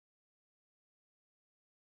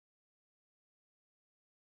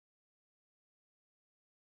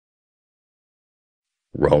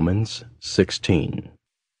Romans 16.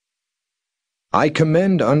 I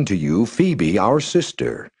commend unto you Phoebe our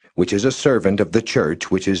sister, which is a servant of the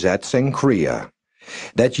church which is at Cenchrea,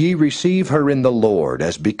 that ye receive her in the Lord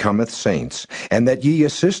as becometh saints, and that ye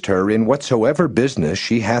assist her in whatsoever business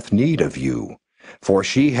she hath need of you. For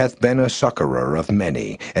she hath been a succorer of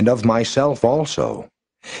many, and of myself also.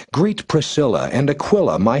 Greet Priscilla and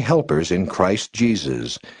Aquila, my helpers in Christ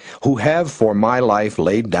Jesus, who have for my life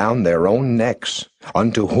laid down their own necks,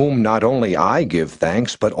 unto whom not only I give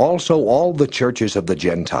thanks, but also all the churches of the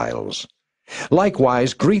Gentiles.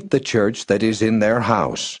 Likewise greet the church that is in their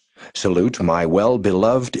house. Salute my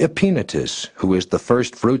well-beloved Epaenetus, who is the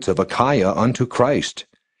firstfruits of Achaia unto Christ.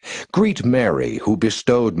 Greet Mary, who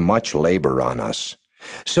bestowed much labor on us.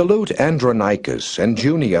 Salute Andronicus and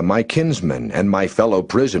Junia my kinsmen and my fellow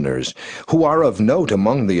prisoners, who are of note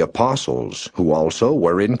among the apostles, who also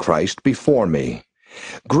were in Christ before me.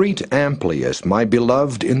 Greet Amplias my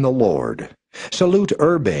beloved in the Lord. Salute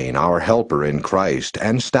Urbane our helper in Christ,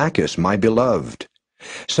 and Stachys my beloved.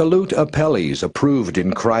 Salute Apelles approved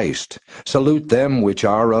in Christ. Salute them which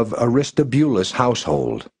are of Aristobulus'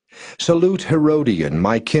 household. Salute Herodion,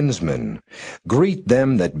 my kinsman. Greet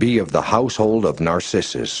them that be of the household of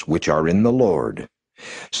Narcissus, which are in the Lord.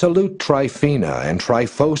 Salute Tryphena and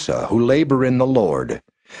Tryphosa, who labor in the Lord.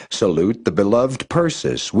 Salute the beloved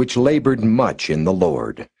Persis, which labored much in the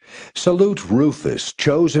Lord. Salute Rufus,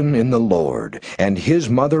 chosen in the Lord, and his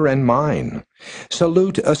mother and mine.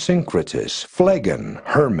 Salute Asyncritus, Phlegon,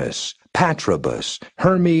 Hermas, Patrobus,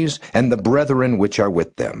 Hermes, and the brethren which are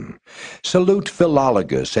with them. Salute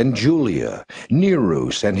Philologus and Julia,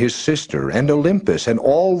 Nereus and his sister, and Olympus, and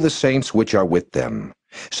all the saints which are with them.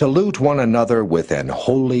 Salute one another with an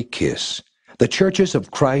holy kiss. The churches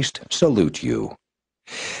of Christ salute you.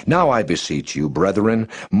 Now I beseech you, brethren,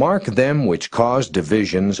 mark them which cause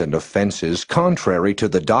divisions and offenses contrary to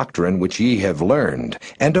the doctrine which ye have learned,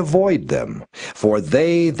 and avoid them. For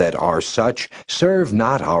they that are such serve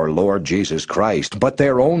not our Lord Jesus Christ, but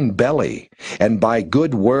their own belly, and by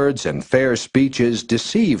good words and fair speeches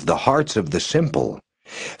deceive the hearts of the simple.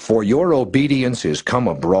 For your obedience is come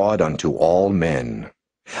abroad unto all men.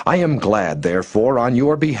 I am glad, therefore, on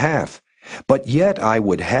your behalf. But yet I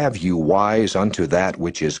would have you wise unto that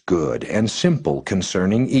which is good, and simple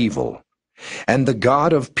concerning evil. And the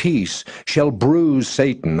God of peace shall bruise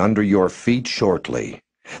Satan under your feet shortly.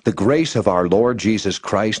 The grace of our Lord Jesus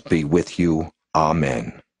Christ be with you.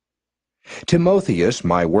 Amen. Timotheus,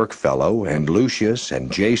 my workfellow, and Lucius,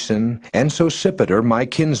 and Jason, and Sosipater, my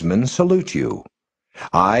kinsmen, salute you.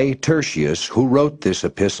 I, Tertius, who wrote this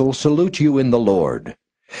epistle, salute you in the Lord.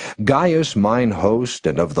 Gaius, mine host,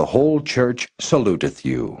 and of the whole church, saluteth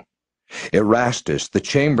you. Erastus, the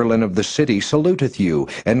chamberlain of the city, saluteth you,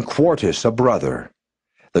 and Quartus, a brother.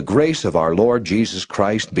 The grace of our Lord Jesus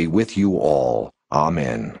Christ be with you all.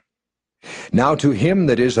 Amen. Now to him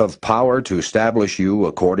that is of power to establish you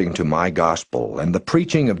according to my gospel, and the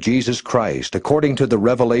preaching of Jesus Christ, according to the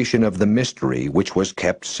revelation of the mystery which was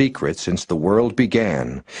kept secret since the world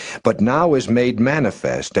began, but now is made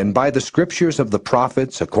manifest, and by the scriptures of the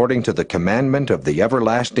prophets, according to the commandment of the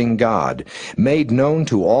everlasting God, made known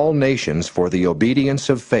to all nations for the obedience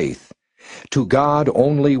of faith. To God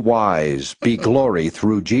only wise be glory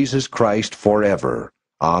through Jesus Christ forever.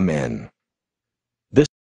 Amen.